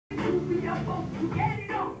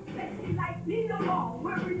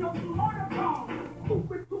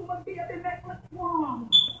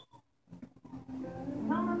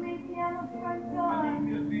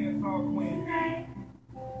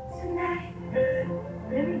Tonight,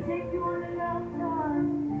 let me take you on a love tour.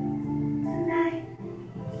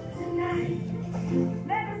 Tonight,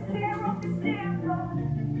 let us tear up the dance floor.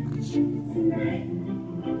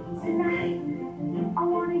 Tonight, I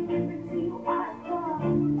wanna give it to you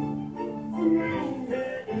tonight.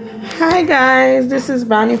 Hi guys, this is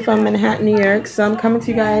Bonnie from Manhattan, New York. So I'm coming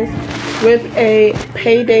to you guys with a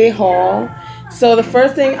payday haul. So the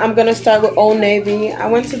first thing, I'm going to start with Old Navy. I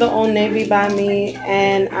went to the Old Navy by me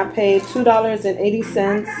and I paid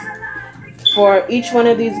 $2.80 for each one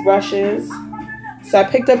of these brushes. So I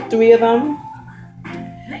picked up 3 of them.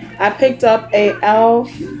 I picked up a e.l.f.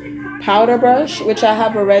 powder brush, which I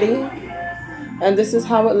have already. And this is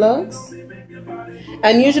how it looks.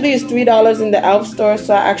 And usually it's $3 in the e.l.f. store,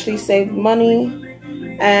 so I actually saved money.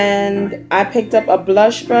 And I picked up a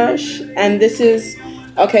blush brush, and this is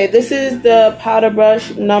the powder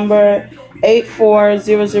brush number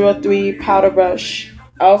 84003 powder brush,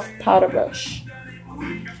 e.l.f. powder brush.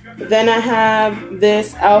 Then I have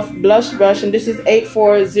this e.l.f. blush brush, and this is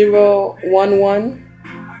 84011.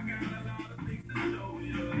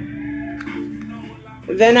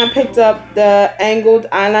 Then I picked up the angled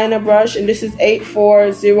eyeliner brush, and this is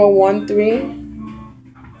 84013.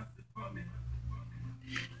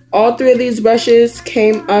 All 3 of these brushes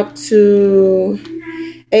came up to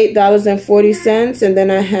 $8.40, and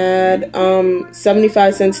then I had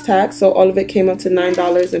 75 cents tax, so all of it came up to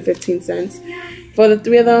 $9.15 for the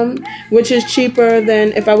 3 of them, which is cheaper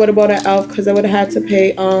than if I would have bought an e.l.f. because I would have had to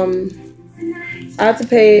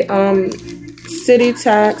pay city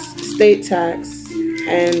tax, state tax,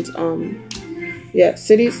 and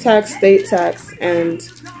city tax, state tax, and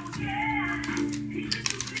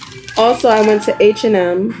also I went to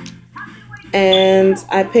H&M and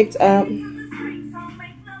I picked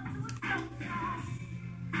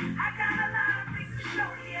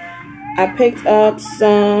up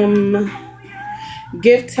some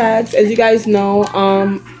gift tags. As you guys know,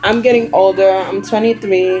 I'm getting older. I'm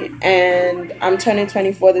 23 and I'm turning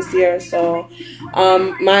 24 this year. So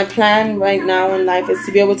my plan right now in life is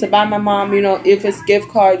to be able to buy my mom, if it's gift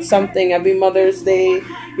cards, something every Mother's Day,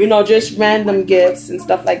 just random gifts and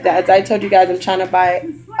stuff like that. As I told you guys, I'm trying to buy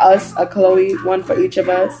us a Chloe, one for each of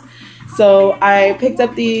us. So I picked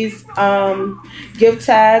up these gift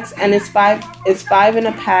tags, and it's five in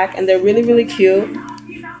a pack, and they're really, really cute.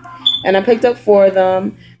 And I picked up 4 of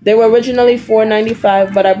them. They were originally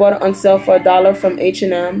 $4.95, but I bought it on sale for $1 from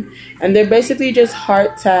H&M. And they're basically just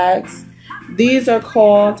heart tags. These are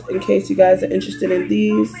called, in case you guys are interested in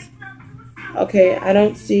these. Okay, I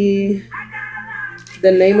don't see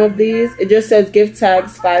the name of these. It just says gift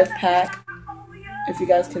tags 5-pack, if you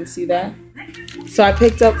guys can see that. So I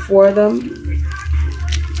picked up 4 of them.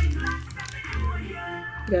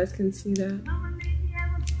 You guys can see that.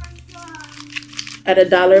 At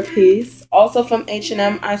 $1 a piece. Also from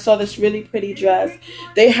H&M, I saw this really pretty dress.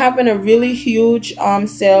 They having a really huge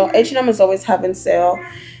sale. H&M is always having sale,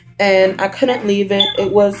 and I couldn't leave it.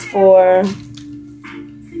 It was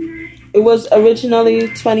originally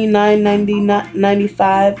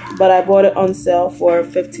 $29.95, but I bought it on sale for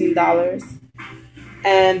 $15.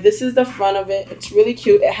 And this is the front of it. It's really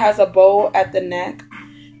cute. It has a bow at the neck,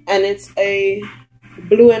 and it's a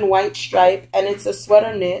blue and white stripe, and it's a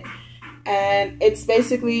sweater knit. And it's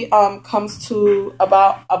basically comes to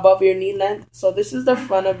about above your knee length. So this is the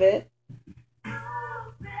front of it.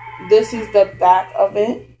 This is the back of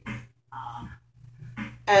it.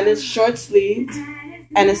 And it's short sleeved,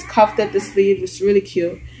 and it's cuffed at the sleeve. It's really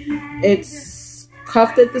cute. It's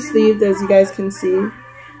cuffed at the sleeve, as you guys can see.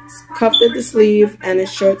 It's cuffed at the sleeve, and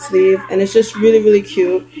it's short sleeve, and it's just really, really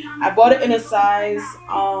cute. I bought it in a size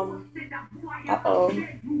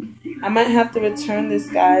I might have to return this,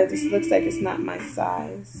 guys. This looks like it's not my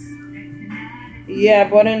size. Yeah, I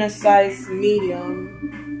bought it in a size medium.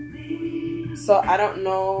 So I don't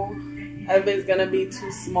know if it's gonna be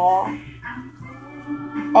too small.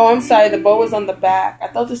 Oh, I'm sorry, the bow is on the back. I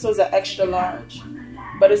thought this was an extra large,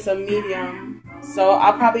 but it's a medium. So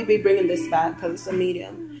I'll probably be bringing this back because it's a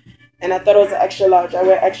medium. And I thought it was an extra large. I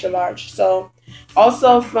wear extra large. So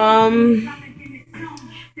also from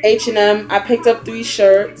H&M, I picked up 3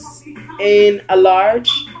 shirts in a large,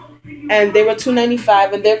 and they were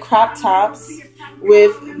 $2.95, and they're crop tops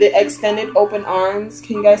with the extended open arms.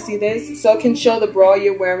 Can you guys see this? So it can show the bra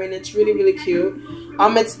you're wearing. It's really, really cute.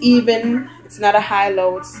 It's even. It's not a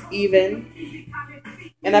high-low. It's even.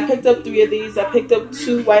 And I picked up 3 of these. I picked up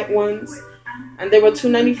 2 white ones, and they were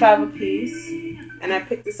 $2.95 a piece. And I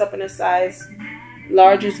picked this up in a size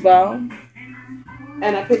large as well.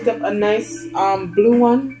 And I picked up a nice blue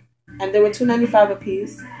one, and they were $2.95 a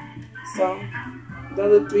piece. So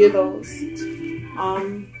those are 3 of those.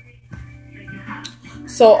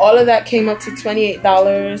 So all of that came up to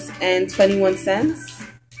 $28.21.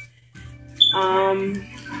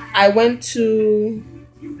 I went to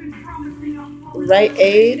Rite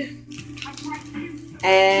Aid,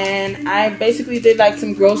 and I basically did like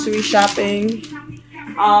some grocery shopping.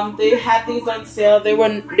 They had these on sale.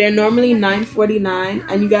 They're normally $9.49,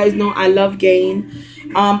 and you guys know I love Gain.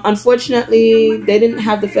 Unfortunately, they didn't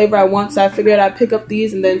have the flavor I want, so I figured I'd pick up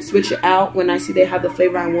these and then switch it out when I see they have the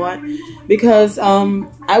flavor I want, because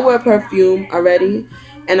I wear perfume already,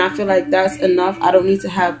 and I feel like that's enough. I don't need to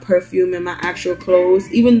have perfume in my actual clothes.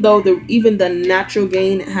 Even though even the natural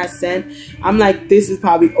Gain has scent, I'm like, this is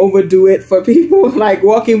probably overdo it for people like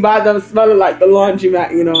walking by them smelling like the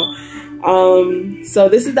laundromat, you know. So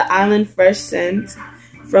this is the Island Fresh scent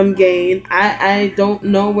from Gain. I don't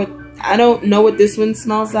know what this one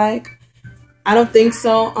smells like. I don't think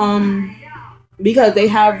so. Because they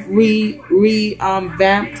have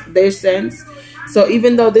revamped their scents. So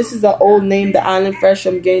even though this is the old name, the Island Fresh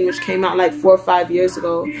from Gain, which came out like 4 or 5 years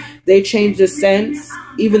ago, they changed the scents,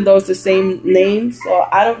 even though it's the same name. So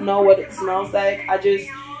I don't know what it smells like. I just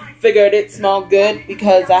figured it smelled good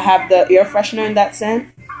because I have the air freshener in that scent.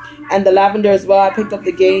 And the lavender as well. I picked up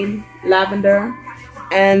the Gain lavender.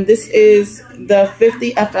 And this is the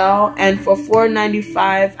 50 FL. And for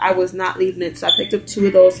 $4.95, I was not leaving it. So I picked up 2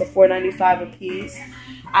 of those for $4.95 a piece.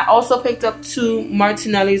 I also picked up 2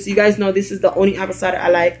 Martinellis. You guys know this is the only apple cider I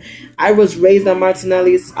like. I was raised on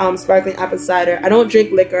Martinelli's sparkling apple cider. I don't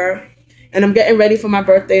drink liquor. And I'm getting ready for my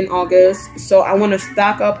birthday in August. So I want to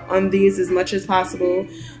stock up on these as much as possible.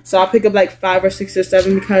 So I'll pick up like 5 or 6 or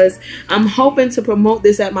 7 because I'm hoping to promote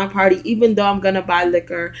this at my party, even though I'm going to buy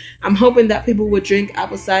liquor. I'm hoping that people would drink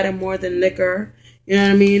apple cider more than liquor. You know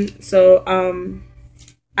what I mean? So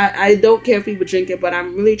I don't care if people drink it, but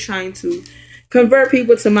I'm really trying to convert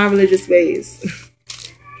people to my religious ways.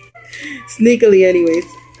 Sneakily anyways.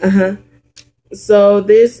 So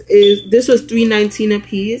this was $3.19 a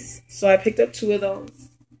piece. So I picked up 2 of those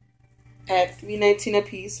at $3.19 a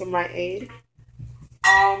piece from Rite Aid.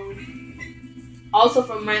 Also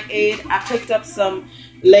from Rite Aid, I picked up some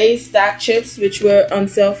Lay's stack chips, which were on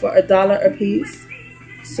sale for $1 a piece.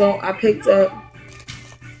 So I picked up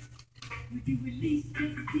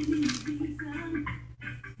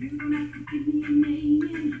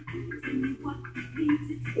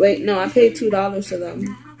wait, no, I paid $2 for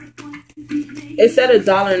them. It said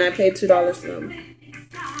 $1 and I paid $2 for them.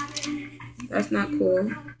 That's not cool.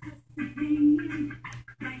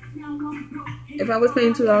 If I was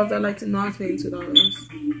paying $2, I'd like to know I was paying $2.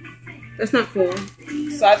 That's not cool.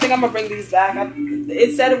 So I think I'm gonna bring these back.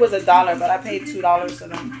 It said it was $1, but I paid $2 for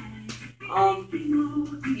them.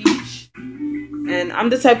 Each. And I'm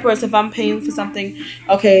the type of person, if I'm paying for something,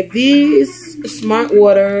 okay, these Smart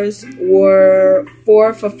Waters were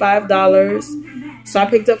 4 for $5. So I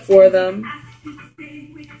picked up 4 of them.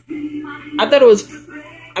 I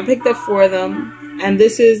picked up 4 of them. And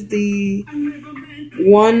this is the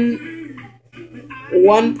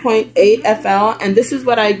 1.8 FL. And this is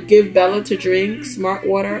what I give Bella to drink, Smart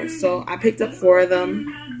Water. So I picked up 4 of them.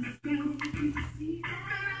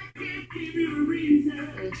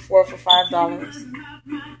 And 4 for $5.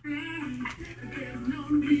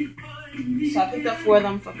 So I picked up 4 of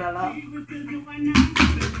them for Bella.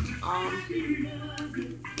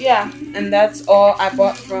 Yeah, and that's all I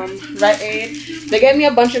bought from Rite Aid. They gave me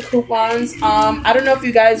a bunch of coupons. I don't know if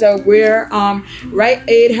you guys are aware. Rite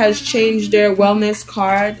Aid has changed their wellness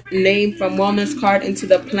card name from wellness card into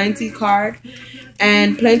the Plenty card.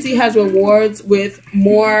 And Plenty has rewards with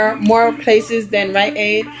more places than Rite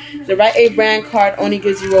Aid. The Rite Aid brand card only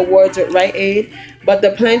gives you rewards with Rite Aid. But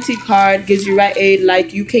the Plenty card gives you Rite Aid,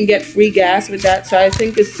 like you can get free gas with that. So I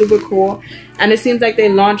think it's super cool. And it seems like they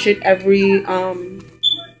launch it every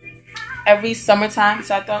summertime,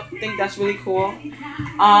 so I think that's really cool.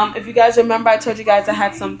 If you guys remember, I told you guys I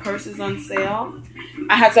had some purses on sale.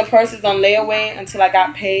 I had some purses on layaway until I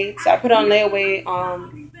got paid. So I put on layaway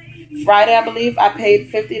Friday, I believe. I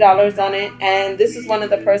paid $50 on it, and this is one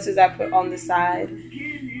of the purses I put on the side.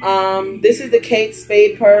 This is the Kate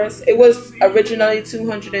Spade purse. It was originally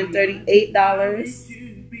 $238.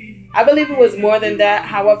 I believe it was more than that.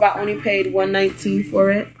 However, I only paid $119 for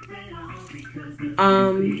it.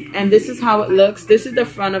 And this is how it looks. This is the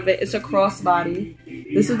front of it. It's a crossbody.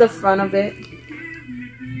 This is the front of it.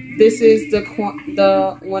 This is the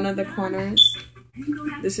one of the corners.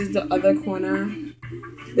 This is the other corner.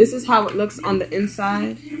 This is how it looks on the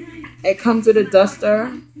inside. It comes with a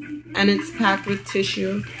duster and it's packed with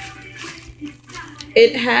tissue.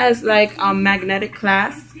 It has like magnetic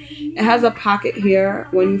clasp. It has a pocket here.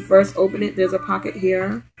 When you first open it, there's a pocket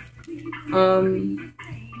here.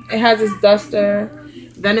 It has this duster.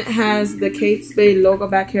 Then it has the Kate Spade logo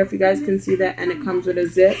back here, if you guys can see that. And it comes with a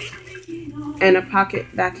zip and a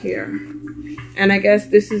pocket back here. And I guess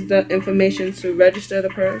this is the information to register the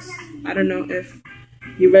purse. I don't know if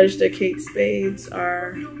you register Kate Spades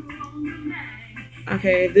or...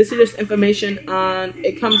 Okay, this is just information on...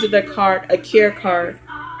 It comes with a card, a care card.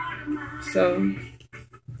 So,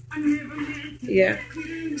 yeah.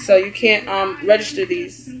 So you can't register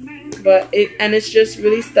these. But it's just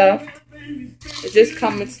really stuffed. It just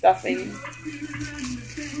comes with stuffing.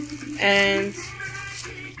 And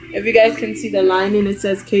if you guys can see the lining, it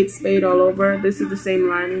says Kate Spade all over. This is the same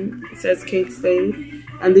lining. It says Kate Spade.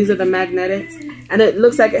 And these are the magnetics. And it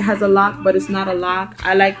looks like it has a lock, but it's not a lock.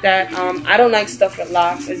 I like that. I don't like stuff with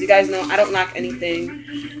locks. As you guys know, I don't lock anything.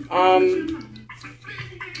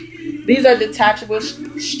 These are detachable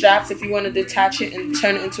straps if you want to detach it and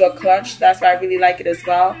turn it into a clutch. That's why I really like it as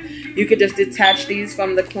well. You could just detach these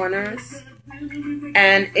from the corners.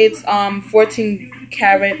 And it's 14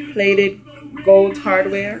 karat plated gold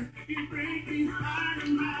hardware.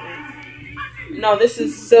 No, this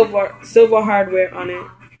is silver hardware on it.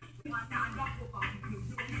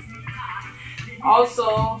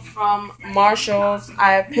 Also from Marshall's,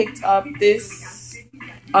 I picked up this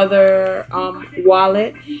other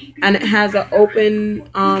wallet, and it has an open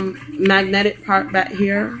magnetic part back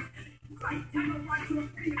here.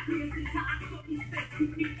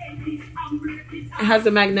 It has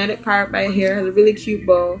a magnetic part right here. It has a really cute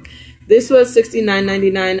bow. This was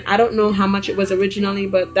 $69.99. I don't know how much it was originally,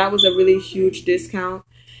 but that was a really huge discount.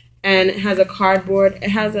 And it has a cardboard. It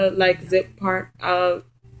has a like zip part,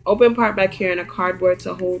 open part back here, and a cardboard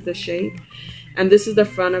to hold the shape. And this is the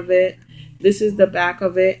front of it. This is the back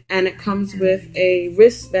of it, and it comes with a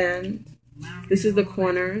wristband. This is the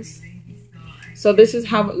corners. So this is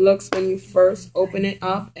how it looks when you first open it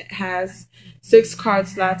up. It has 6 card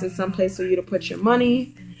slots in some place for you to put your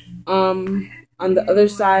money. On the other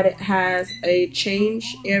side, it has a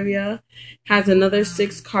change area. Has another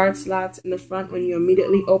 6 card slots in the front when you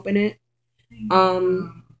immediately open it.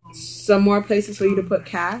 Some more places for you to put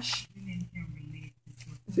cash.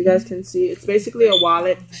 If you guys can see, it's basically a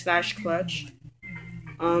wallet slash clutch.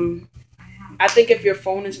 I think if your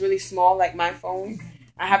phone is really small, like my phone,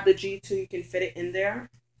 I have the G2, you can fit it in there.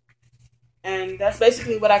 And that's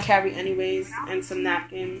basically what I carry anyways, and some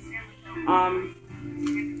napkins.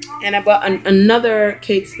 And I bought another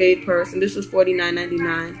Kate Spade purse, and this was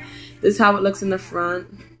 $49.99. This is how it looks in the front.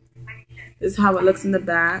 This is how it looks in the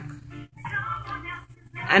back.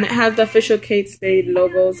 And it has the official Kate Spade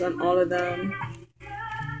logos on all of them.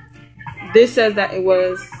 This says that it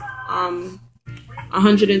was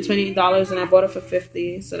 $128, and I bought it for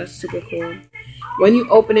 $50, so that's super cool. When you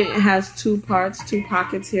open it, it has 2 parts, 2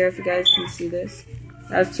 pockets here, if you guys can see this.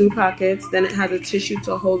 It has 2 pockets. Then it has a tissue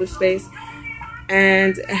to hold the space.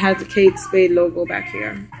 And it has the Kate Spade logo back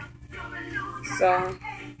here. So,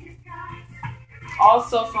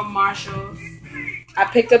 also from Marshall's, I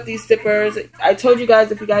picked up these slippers. I told you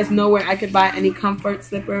guys, if you guys know where I could buy any comfort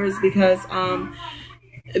slippers, because I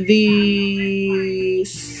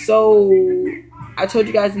told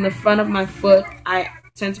you guys in the front of my foot, I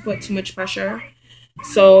tend to put too much pressure.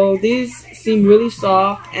 So these seem really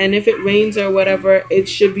soft, and if it rains or whatever, it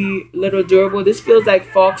should be a little durable. This feels like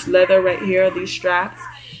fox leather right here, these straps.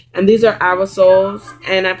 And these are aerosols,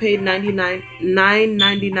 and I paid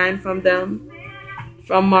 $9.99 from them,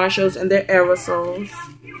 from Marshall's, and they're aerosols.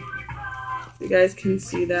 You guys can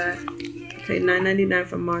see that. Okay, $9.99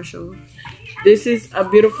 from Marshall. This is a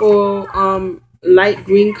beautiful light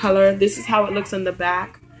green color. This is how it looks on the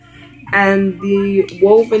back. And the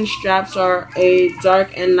woven straps are a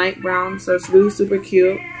dark and light brown, so it's really super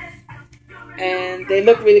cute. And they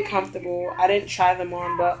look really comfortable. I didn't try them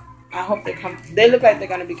on, but I hope they're comfortable. They look like they're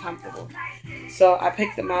going to be comfortable. So I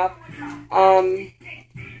picked them up.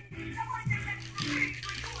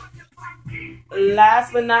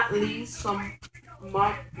 Last but not least,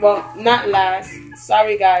 not last.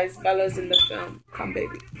 Sorry guys, Bella's in the film. Come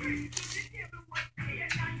baby.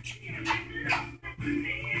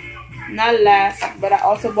 Not last, but I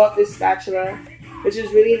also bought this spatula, which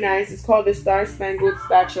is really nice. It's called the Star Spangled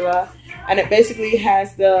Spatula, and it basically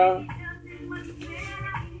has the,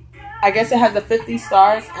 I guess it has the 50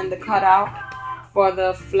 stars and the cutout for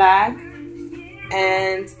the flag,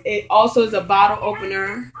 and it also is a bottle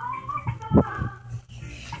opener.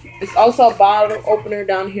 It's also a bottle opener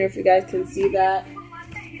down here, if you guys can see that.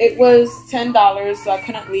 It was $10, so I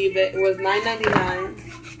couldn't leave it. It was $9.99.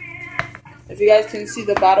 If you guys can see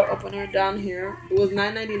the bottle opener down here, it was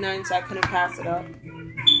 $9.99, so I couldn't pass it up.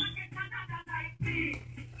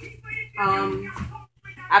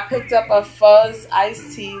 I picked up a fuzz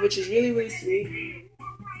iced tea, which is really, really sweet.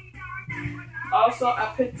 Also,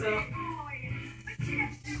 I picked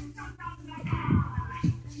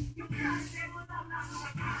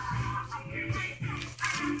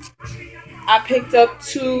up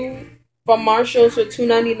two from Marshalls for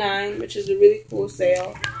 $2.99, which is a really cool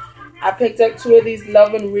sale. I picked up two of these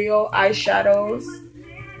Love and Real eyeshadows,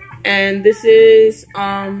 and this is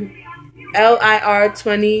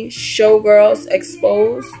LIR20 Showgirls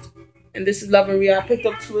Exposed, and this is Love and Real. I picked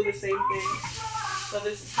up two of the same thing, so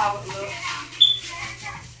this is how it looks.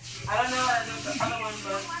 I don't know what I did with the other one,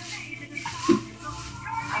 but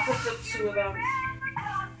I picked up two of them.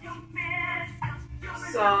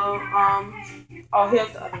 So, oh,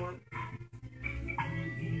 here's the other one.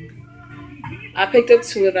 I picked up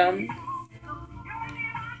two of them.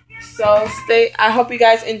 So I hope you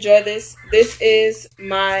guys enjoy this. This is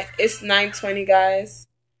it's 9:20, guys.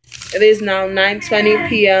 It is now 9:20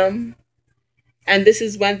 p.m. and this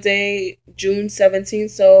is Wednesday, June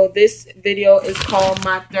 17th. So this video is called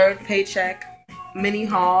my third paycheck mini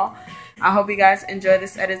haul. I hope you guys enjoy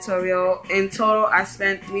this editorial. In total, I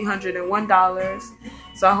spent $301.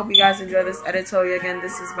 So I hope you guys enjoy this editorial. Again,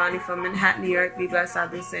 this is Bonnie from Manhattan, New York. Be blessed.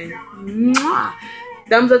 I've been saying, mwah.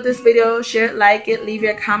 Thumbs up this video, share it, like it, leave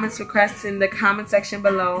your comments, requests in the comment section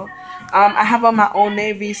below. I have on my Old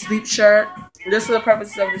Navy sleep shirt. Just for the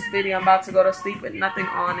purposes of this video, I'm about to go to sleep with nothing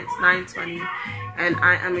on. It's 9:20 and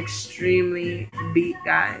I am extremely beat,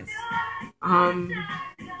 guys.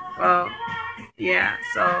 Well, yeah,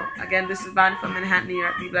 so again, this is Bonnie from Manhattan, New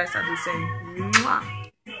York. Be blessed. I've been saying, mwah.